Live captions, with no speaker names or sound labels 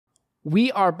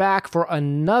We are back for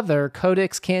another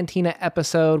Codex Cantina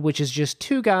episode, which is just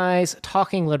two guys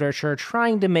talking literature,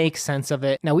 trying to make sense of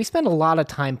it. Now, we spend a lot of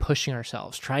time pushing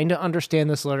ourselves, trying to understand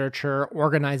this literature,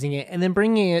 organizing it, and then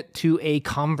bringing it to a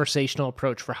conversational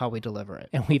approach for how we deliver it.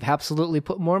 And we've absolutely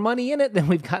put more money in it than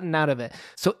we've gotten out of it.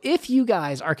 So if you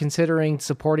guys are considering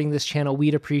supporting this channel,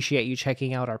 we'd appreciate you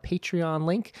checking out our Patreon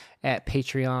link at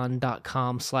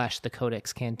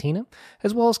patreon.com/thecodexcantina,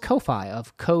 as well as Ko-Fi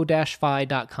of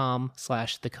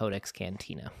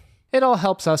ko-fi.com/thecodexcantina. It all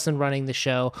helps us in running the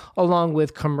show, along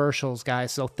with commercials,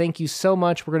 guys. So thank you so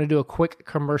much. We're going to do a quick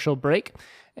commercial break,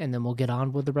 and then we'll get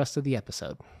on with the rest of the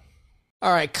episode.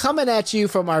 All right, coming at you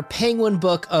from our Penguin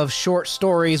book of short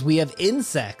stories, we have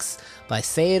Insects by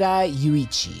Seirai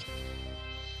Yuichi.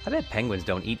 I bet penguins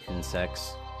don't eat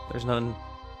insects. There's none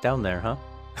down there, huh?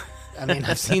 I mean,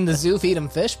 I've seen the zoo feed them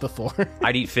fish before.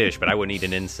 I'd eat fish, but I wouldn't eat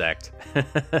an insect.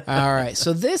 All right.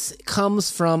 So this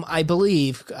comes from, I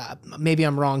believe, maybe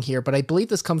I'm wrong here, but I believe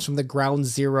this comes from the Ground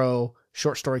Zero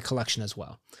short story collection as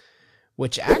well,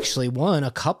 which actually won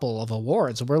a couple of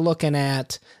awards. We're looking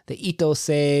at the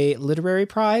Itose Literary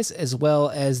Prize as well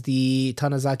as the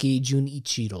Tanizaki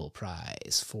Junichiro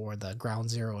Prize for the Ground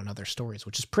Zero and Other Stories,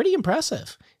 which is pretty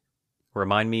impressive.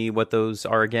 Remind me what those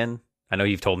are again? I know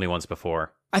you've told me once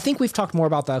before. I think we've talked more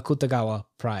about the Akutagawa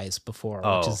Prize before,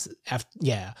 which is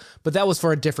yeah, but that was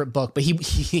for a different book. But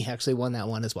he actually won that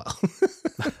one as well.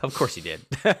 Of course he did.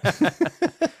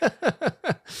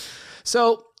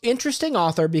 So interesting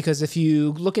author, because if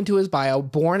you look into his bio,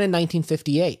 born in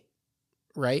 1958,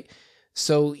 right?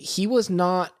 So he was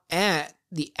not at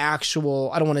the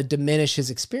actual. I don't want to diminish his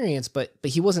experience, but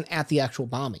he wasn't at the actual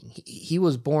bombing. He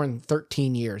was born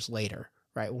 13 years later.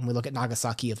 Right, when we look at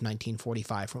Nagasaki of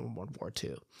 1945 from World War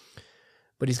II.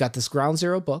 But he's got this Ground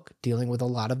Zero book dealing with a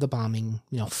lot of the bombing,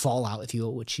 fallout, if you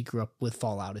will, which he grew up with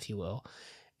fallout, if you will.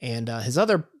 And his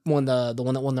other one, the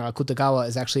one that won the Akutagawa,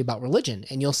 is actually about religion.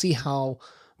 And you'll see how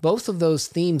both of those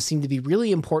themes seem to be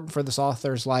really important for this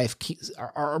author's life,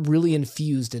 are really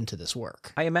infused into this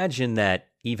work. I imagine that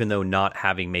even though not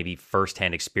having maybe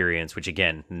firsthand experience, which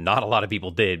again, not a lot of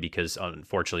people did because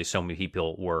unfortunately so many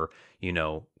people were,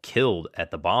 killed at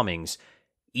the bombings,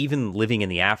 even living in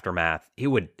the aftermath, it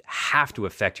would have to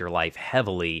affect your life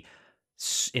heavily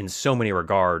in so many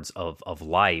regards of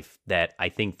life that I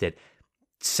think that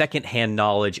secondhand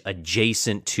knowledge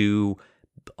adjacent to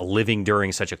living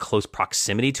during such a close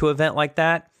proximity to an event like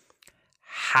that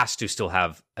has to still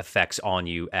have effects on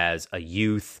you as a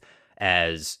youth,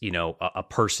 as, a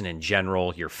person in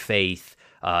general, your faith,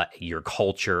 your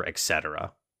culture,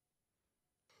 etc.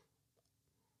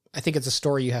 I think it's a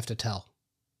story you have to tell,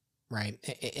 right?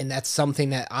 And that's something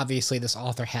that obviously this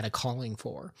author had a calling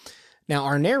for. Now,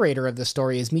 our narrator of the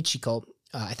story is Michiko.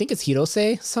 I think it's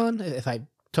Hirose-san, if I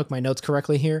took my notes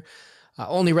correctly here.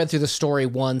 Only read through the story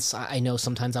once. I know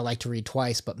sometimes I like to read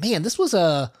twice, but man, this was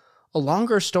a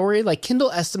longer story. Like Kindle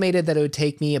estimated that it would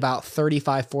take me about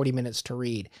 35-40 minutes to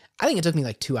read. I think it took me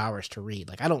like 2 hours to read.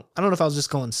 Like I don't know if I was just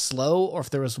going slow or if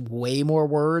there was way more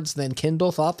words than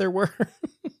Kindle thought there were.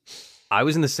 I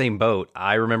was in the same boat.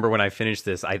 I remember when I finished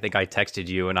this, I think I texted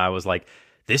you and I was like,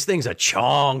 this thing's a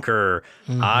chonker.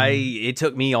 Mm-hmm. It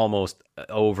took me almost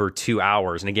over 2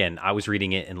 hours. And again, I was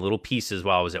reading it in little pieces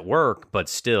while I was at work, but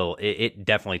still, it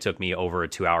definitely took me over a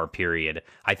 2 hour period,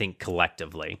 I think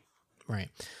collectively. Right.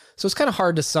 So it's kind of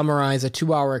hard to summarize a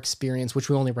 2 hour experience, which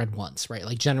we only read once, right?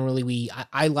 Like generally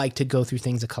I like to go through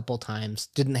things a couple times.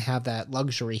 Didn't have that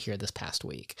luxury here this past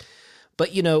week. But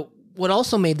what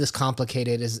also made this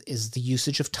complicated is the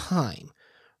usage of time,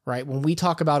 right? When we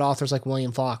talk about authors like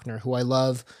William Faulkner, who I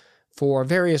love for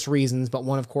various reasons, but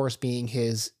one, of course, being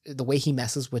the way he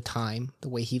messes with time, the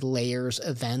way he layers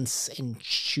events and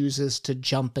chooses to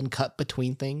jump and cut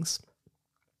between things.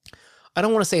 I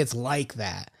don't want to say it's like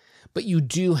that, but you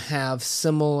do have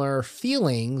similar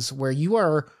feelings where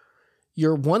you're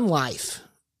one life,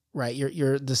 right?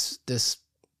 You're this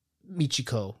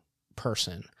Michiko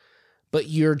person, but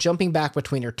you're jumping back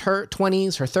between her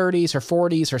 20s, her 30s, her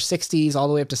 40s, her 60s, all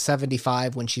the way up to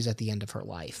 75 when she's at the end of her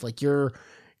life. Like you're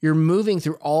moving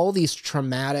through all these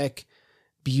traumatic,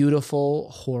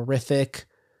 beautiful, horrific,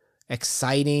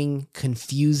 exciting,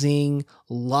 confusing,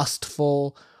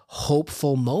 lustful,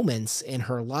 hopeful moments in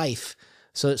her life.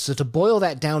 So to boil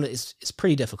that down is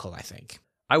pretty difficult, I think.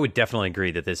 I would definitely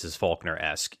agree that this is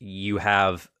Faulkner-esque. You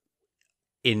have,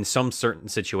 in some certain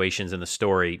situations in the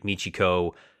story,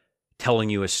 Michiko telling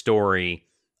you a story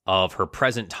of her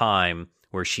present time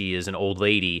where she is an old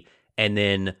lady, and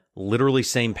then literally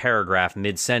same paragraph,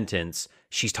 mid-sentence,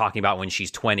 she's talking about when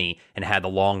she's 20 and had the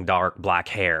long, dark, black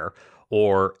hair.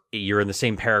 Or you're in the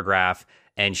same paragraph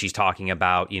and she's talking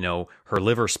about, her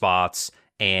liver spots,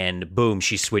 and boom,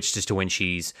 she switches to when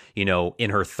she's, in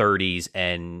her 30s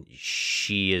and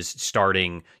she is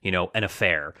starting, an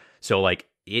affair. So like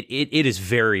it is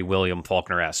very William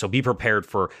Faulkner-esque. So be prepared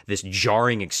for this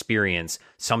jarring experience,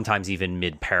 sometimes even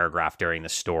mid-paragraph during the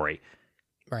story.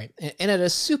 Right. And at a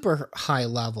super high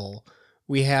level,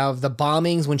 we have the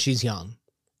bombings when she's young,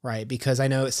 right? Because I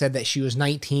know it said that she was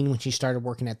 19 when she started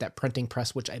working at that printing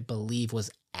press, which I believe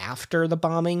was after the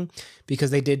bombing,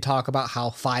 because they did talk about how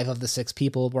 5 of the 6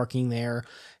 people working there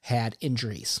had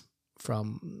injuries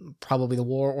from probably the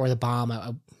war or the bomb.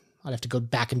 I'd have to go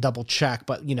back and double check,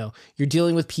 but you're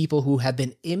dealing with people who have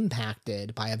been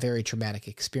impacted by a very traumatic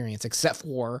experience, except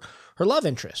for her love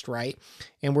interest, right?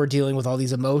 And we're dealing with all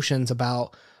these emotions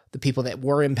about the people that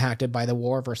were impacted by the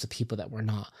war versus the people that were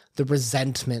not. The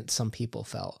resentment some people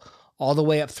felt, all the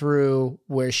way up through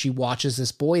where she watches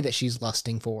this boy that she's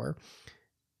lusting for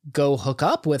go hook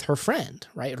up with her friend,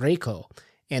 right? Reiko.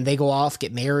 And they go off,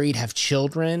 get married, have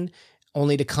children,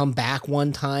 only to come back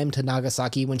one time to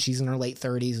Nagasaki when she's in her late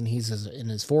 30s and he's in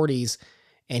his 40s.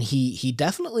 And he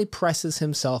definitely presses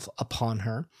himself upon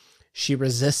her. She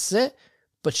resists it,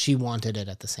 but she wanted it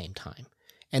at the same time.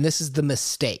 And this is the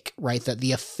mistake, right? That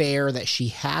the affair that she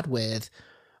had with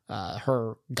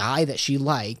her guy that she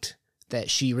liked, that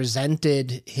she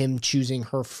resented him choosing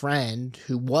her friend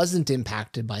who wasn't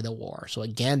impacted by the war. So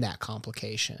again, that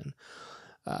complication.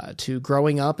 To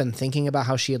growing up and thinking about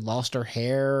how she had lost her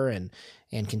hair and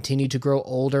continued to grow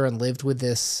older and lived with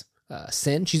this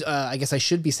sin. She's, I guess I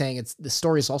should be saying the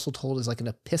story is also told as like an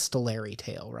epistolary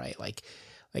tale, right? Like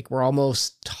we're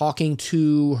almost talking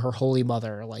to her holy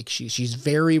mother. Like she's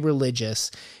very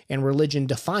religious, and religion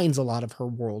defines a lot of her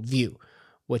worldview,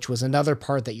 which was another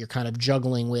part that you're kind of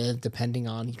juggling with depending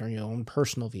on your own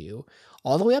personal view,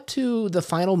 all the way up to the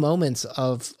final moments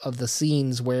of the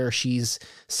scenes where she's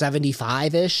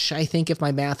 75-ish, I think, if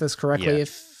my math is correctly, Yeah.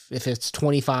 if it's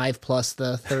 25 plus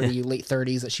the 30, late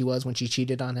 30s that she was when she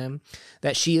cheated on him,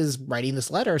 that she is writing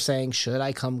this letter saying, should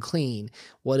I come clean?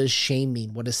 What does shame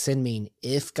mean? What does sin mean?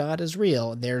 If God is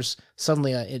real, there's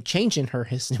suddenly a change in her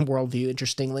worldview,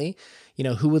 interestingly.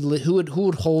 Who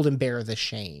would hold and bear the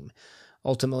shame?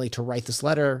 Ultimately, to write this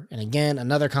letter, and again,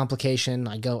 another complication,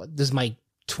 this is my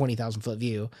 20,000 foot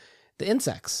view, the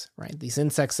insects, right? These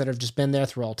insects that have just been there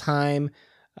through all time.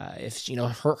 If,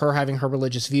 her having her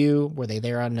religious view, were they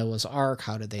there on Noah's Ark?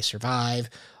 How did they survive?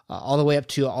 All the way up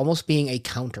to almost being a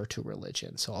counter to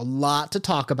religion. So a lot to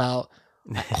talk about.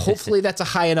 Hopefully that's a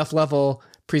high enough level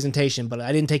presentation, but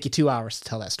I didn't take you 2 hours to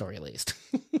tell that story at least.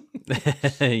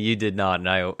 You did not,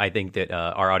 and I think that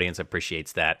our audience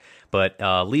appreciates that. But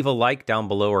leave a like down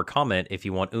below or comment if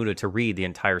you want Una to read the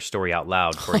entire story out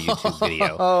loud for a YouTube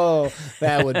video. Oh,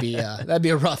 that'd be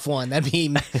a rough one.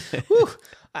 Whew.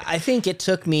 I think it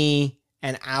took me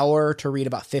an hour to read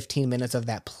about 15 minutes of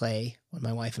that play when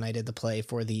my wife and I did the play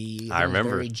for I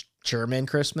remember. very German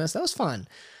Christmas. That was fun.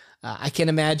 I can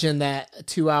imagine that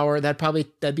 2 hour,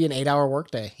 that'd be an 8 hour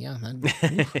workday. Yeah.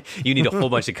 You need a whole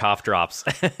bunch of cough drops.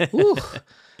 Ooh,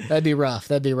 that'd be rough.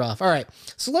 All right.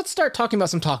 So let's start talking about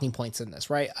some talking points in this,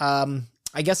 right?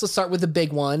 I guess let's start with the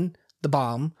big one, the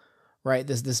bomb, right?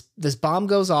 This bomb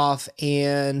goes off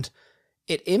and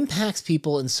it impacts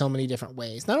people in so many different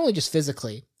ways, not only just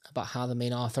physically about how the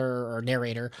main author or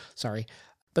narrator,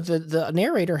 but the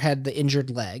narrator had the injured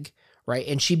leg, right?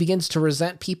 And she begins to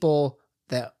resent people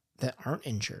that aren't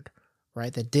injured,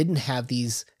 right? That didn't have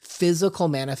these physical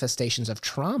manifestations of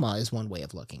trauma is one way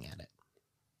of looking at it.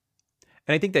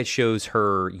 And I think that shows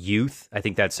her youth. I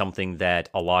think that's something that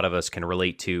a lot of us can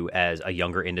relate to as a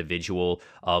younger individual,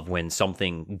 of when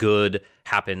something good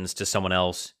happens to someone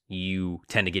else, you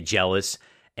tend to get jealous.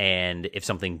 And if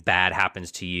something bad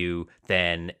happens to you,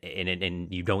 then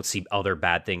and you don't see other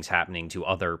bad things happening to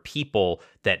other people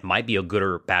that might be a good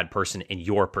or bad person in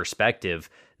your perspective,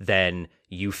 then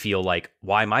you feel like,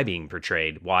 why am I being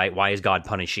portrayed? Why is God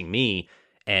punishing me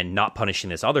and not punishing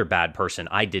this other bad person?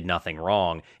 I did nothing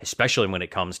wrong, especially when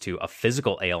it comes to a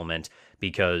physical ailment,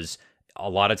 because a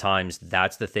lot of times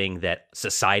that's the thing that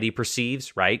society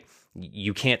perceives, right?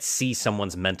 You can't see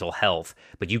someone's mental health,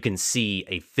 but you can see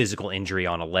a physical injury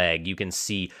on a leg. You can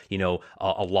see,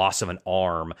 a loss of an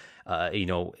arm.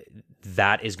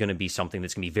 That is going to be something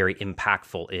that's going to be very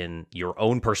impactful in your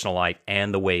own personal life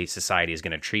and the way society is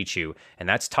going to treat you. And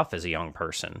that's tough as a young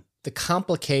person. The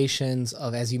complications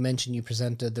of, as you mentioned, you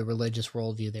presented the religious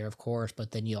worldview there, of course,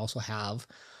 but then you also have,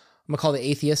 I'm going to call it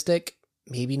atheistic,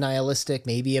 maybe nihilistic,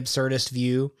 maybe absurdist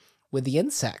view with the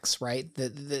insects, right?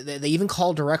 They even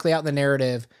call directly out in the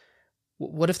narrative,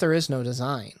 what if there is no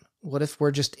design? What if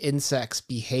we're just insects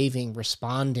behaving,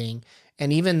 responding?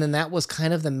 And even then, that was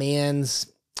kind of the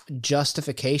man's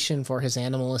justification for his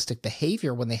animalistic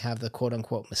behavior when they have the quote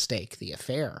unquote mistake, the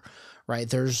affair, right?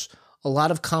 There's a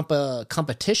lot of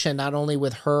competition, not only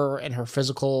with her and her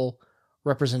physical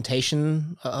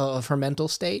representation of her mental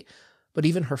state, but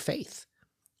even her faith,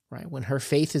 right? When her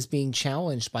faith is being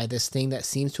challenged by this thing that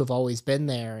seems to have always been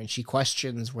there, and she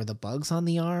questions, were the bugs on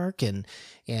the ark? And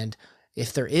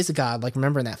if there is a God, like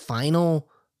remember in that final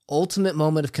ultimate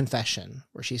moment of confession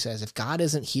where she says, if God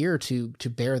isn't here to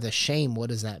bear the shame, what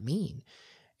does that mean?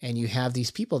 And you have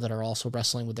these people that are also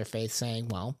wrestling with their faith saying,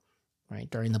 well, right,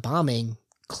 during the bombing,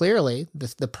 clearly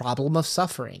the problem of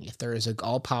suffering, if there is an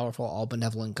all-powerful,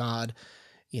 all-benevolent God,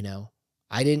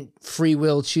 I didn't free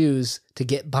will choose to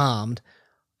get bombed.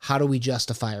 How do we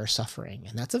justify our suffering?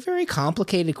 And that's a very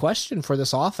complicated question for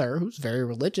this author, who's very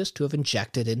religious, to have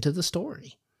injected into the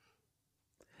story.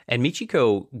 And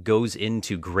Michiko goes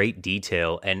into great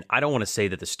detail, and I don't want to say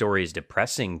that the story is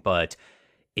depressing, but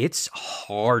it's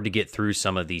hard to get through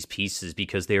some of these pieces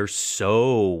because they're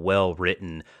so well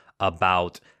written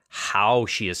about how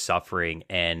she is suffering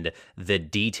and the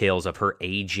details of her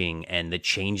aging and the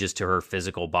changes to her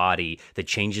physical body, the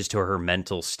changes to her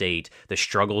mental state, the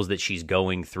struggles that she's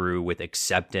going through with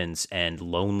acceptance and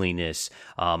loneliness.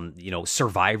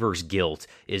 Survivor's guilt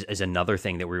is another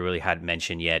thing that we really hadn't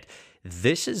mentioned yet.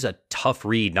 This is a tough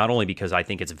read, not only because I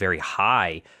think it's very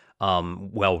high,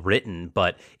 well written,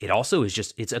 but it also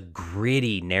is it's a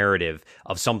gritty narrative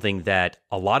of something that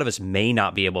a lot of us may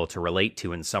not be able to relate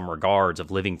to in some regards,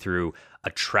 of living through a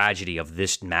tragedy of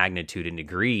this magnitude and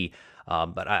degree.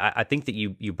 But I think that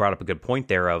you brought up a good point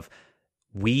there of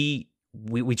we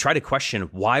try to question,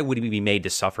 why would we be made to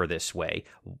suffer this way?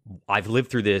 I've lived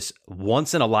through this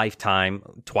once in a lifetime,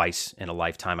 twice in a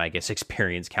lifetime, I guess,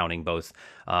 experience, counting both,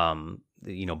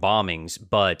 bombings,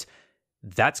 but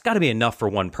that's got to be enough for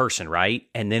one person, right?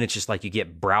 And then it's just like you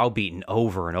get browbeaten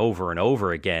over and over and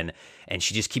over again. And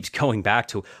she just keeps going back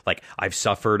to, like, I've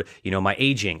suffered, my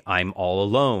aging. I'm all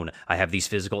alone. I have these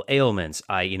physical ailments.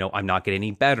 I'm not getting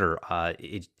any better.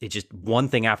 It just, one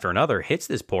thing after another hits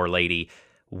this poor lady.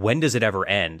 When does it ever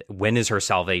end? When is her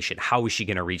salvation? How is she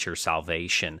going to reach her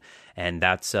salvation? And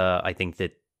that's, I think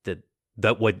that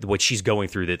what she's going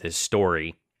through, this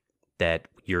story, that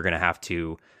you're going to have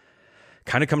to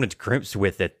kind of come to grips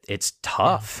with it. It's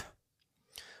tough.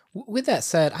 With that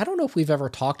said, I don't know if we've ever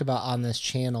talked about on this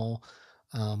channel.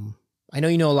 I know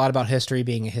you know a lot about history,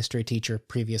 being a history teacher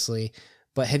previously,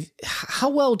 but how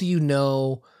well do you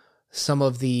know some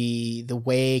of the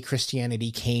way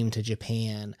Christianity came to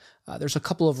Japan? There's a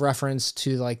couple of reference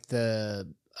to like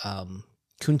the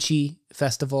Kunchi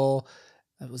festival.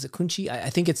 Was it Kunchi? I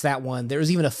think it's that one. There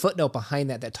was even a footnote behind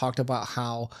that talked about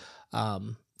how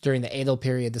during the Edo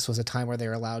period, this was a time where they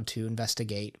were allowed to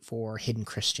investigate for hidden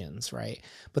Christians, right?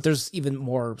 But there's even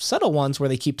more subtle ones where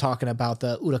they keep talking about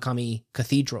the Urakami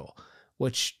Cathedral,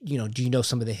 which, do you know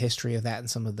some of the history of that and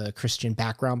some of the Christian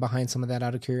background behind some of that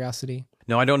out of curiosity?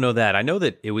 No, I don't know that. I know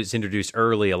that it was introduced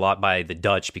early a lot by the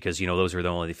Dutch because, those were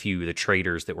the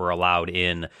traders that were allowed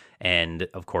in. And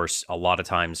of course, a lot of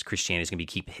times Christianity is going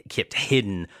to be kept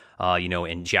hidden,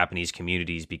 in Japanese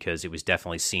communities, because it was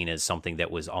definitely seen as something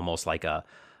that was almost like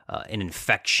an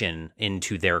infection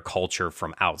into their culture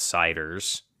from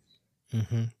outsiders.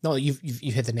 Mm-hmm. No, you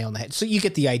hit the nail on the head. So you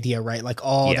get the idea, right? Like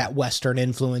that Western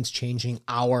influence changing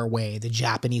our way, the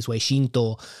Japanese way,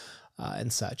 Shinto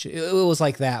and such. It was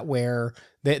like that, where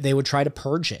they would try to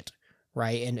purge it,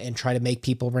 right? And try to make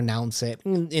people renounce it.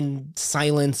 In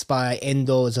Silence by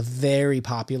Endo is a very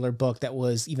popular book that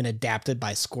was even adapted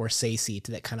by Scorsese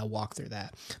to that kind of walk through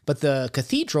that. But the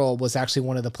cathedral was actually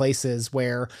one of the places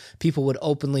where people would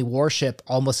openly worship,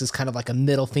 almost as kind of like a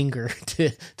middle finger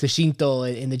to Shinto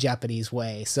in the Japanese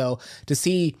way. So to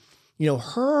see,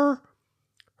 her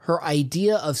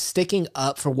idea of sticking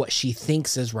up for what she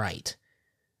thinks is right,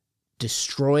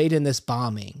 destroyed in this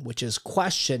bombing, which is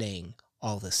questioning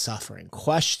all this suffering,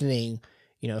 questioning,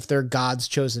 if they're God's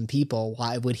chosen people,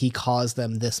 why would he cause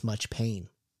them this much pain,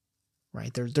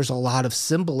 right? There's a lot of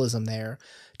symbolism there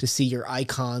to see your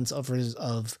icons of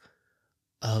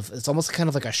it's almost kind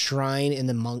of like a shrine in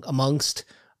amongst,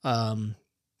 I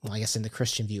guess in the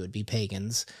Christian view, it'd be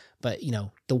pagans, but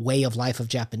the way of life of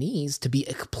Japanese to be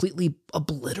completely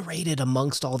obliterated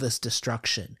amongst all this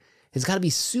destruction. It's got to be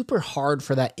super hard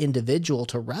for that individual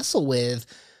to wrestle with.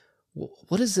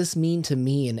 What does this mean to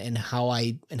me and how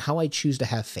I choose to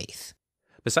have faith?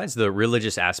 Besides the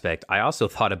religious aspect, I also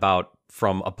thought about,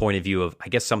 from a point of view of, I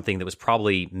guess, something that was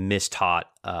probably mistaught,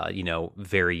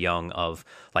 very young, of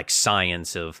like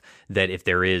science, of that if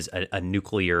there is a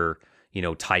nuclear,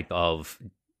 type of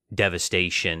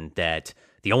devastation that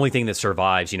the only thing that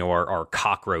survives, are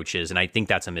cockroaches. And I think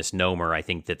that's a misnomer. I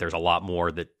think that there's a lot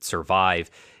more that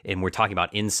survive. And we're talking about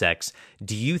insects.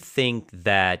 Do you think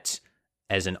that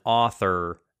as an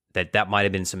author, that might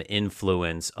have been some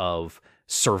influence of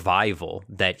survival,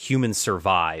 that humans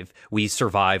survive, we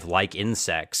survive like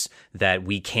insects, that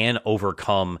we can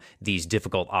overcome these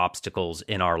difficult obstacles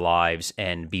in our lives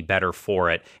and be better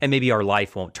for it? And maybe our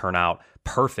life won't turn out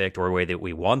perfect or the way that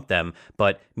we want them,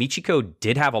 but Michiko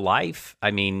did have a life.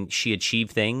 I mean, she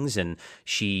achieved things and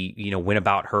she, went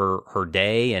about her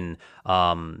day, and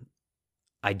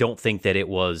I don't think that it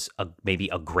was maybe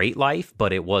a great life,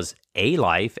 but it was a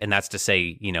life. And that's to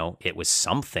say, it was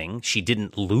something. She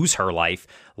didn't lose her life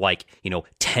like,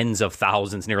 tens of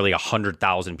thousands, nearly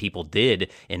 100,000 people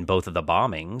did in both of the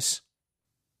bombings.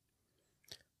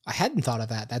 I hadn't thought of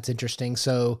that. That's interesting.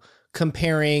 So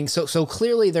comparing, so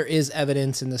clearly there is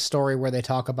evidence in the story where they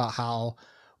talk about how,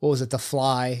 what was it, the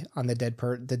fly on the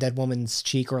dead woman's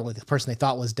cheek, or like the person they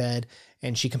thought was dead.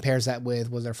 And she compares that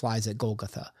with, was there flies at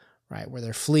Golgotha? Right, where there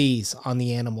are fleas on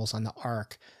the animals on the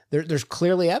ark. There's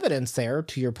clearly evidence there,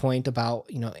 to your point about,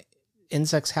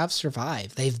 insects have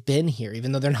survived. They've been here,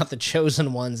 even though they're not the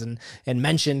chosen ones and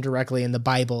mentioned directly in the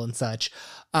Bible and such.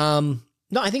 No,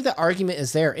 I think that argument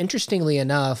is there. Interestingly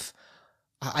enough,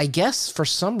 I guess for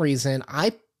some reason,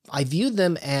 I view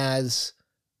them as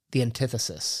the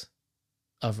antithesis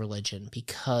of religion,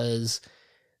 because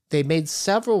they made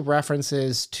several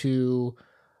references to,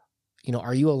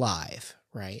 are you alive,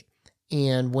 right?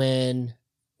 And when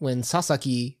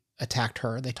Sasaki attacked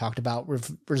her, they talked about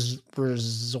reverting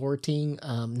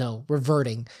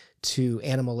to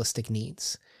animalistic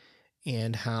needs,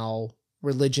 and how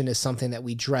religion is something that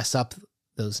we dress up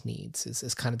those needs,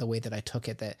 is kind of the way that I took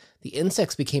it, that the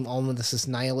insects became almost this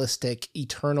nihilistic,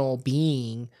 eternal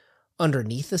being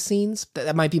underneath the scenes.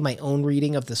 That might be my own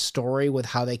reading of the story, with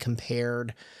how they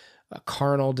compared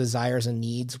carnal desires and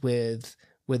needs with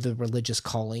the religious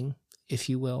calling, if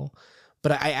you will.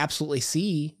 But I absolutely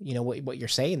see, what you're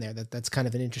saying there. That's kind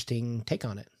of an interesting take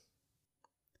on it.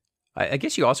 I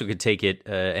guess you also could take it,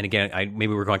 and again, maybe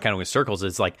we're going kind of in circles.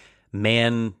 It's like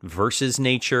man versus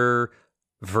nature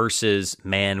versus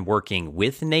man working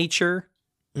with nature.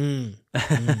 Yeah,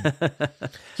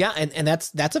 and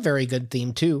that's a very good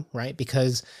theme too, right?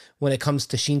 Because when it comes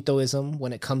to Shintoism,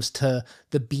 when it comes to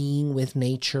the being with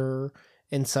nature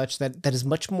and such, that is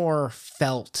much more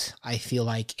felt, I feel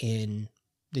like, in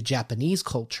the Japanese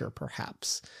culture,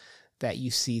 perhaps, that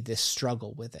you see this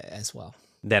struggle with it as well.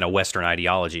 Than a Western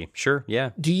ideology. Sure, yeah.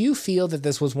 Do you feel that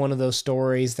this was one of those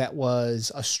stories that was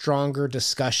a stronger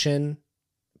discussion,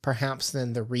 perhaps,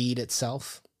 than the read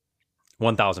itself?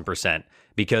 1,000%.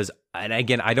 Because, and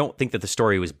again, I don't think that the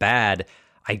story was bad.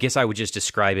 I guess I would just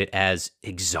describe it as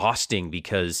exhausting,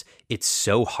 because it's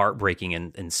so heartbreaking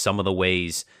in some of the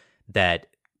ways that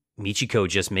Michiko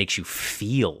just makes you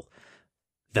feel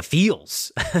the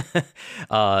feels.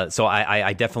 So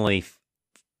I definitely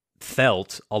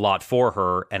felt a lot for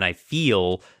her, and I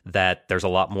feel that there's a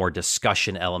lot more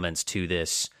discussion elements to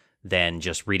this than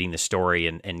just reading the story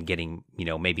and getting,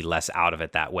 maybe less out of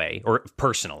it that way, or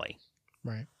personally.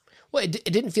 Right. Well, it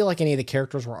didn't feel like any of the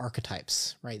characters were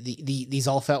archetypes, right? These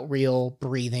all felt real,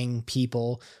 breathing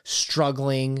people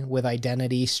struggling with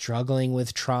identity, struggling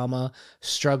with trauma,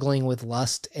 struggling with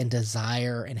lust and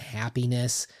desire and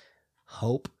happiness,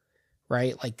 hope,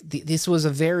 right? Like this was a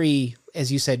very,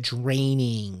 as you said,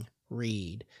 draining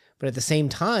read. But at the same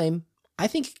time, I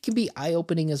think it can be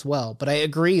eye-opening as well. But I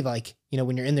agree, like,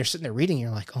 when you're in there sitting there reading, you're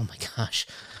like, oh my gosh,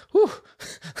 whew.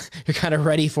 You're kind of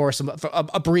ready for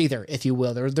a breather, if you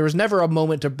will. There was never a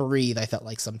moment to breathe, I felt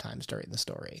like, sometimes during the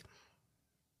story.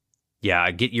 Yeah,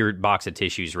 get your box of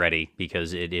tissues ready,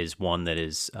 because it is one that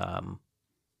is,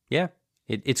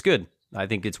 it's good. I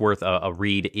think it's worth a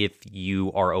read if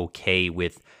you are okay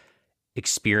with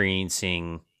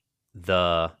experiencing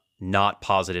the not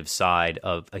positive side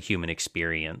of a human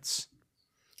experience.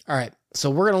 All right, so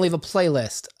we're going to leave a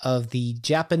playlist of the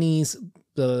Japanese,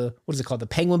 what is it called? The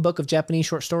Penguin Book of Japanese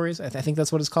Short Stories. I think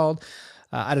that's what it's called.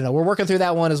 I don't know. We're working through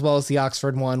that one as well as the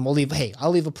Oxford one. I'll leave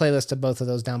a playlist of both of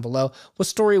those down below. What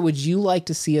story would you like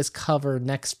to see us cover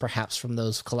next, perhaps from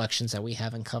those collections that we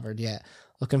haven't covered yet?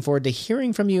 Looking forward to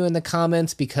hearing from you in the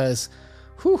comments, because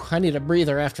I need a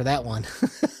breather after that one.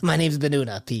 My name's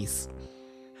Benuna. Peace.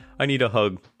 I need a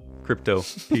hug. Crypto.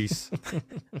 Peace.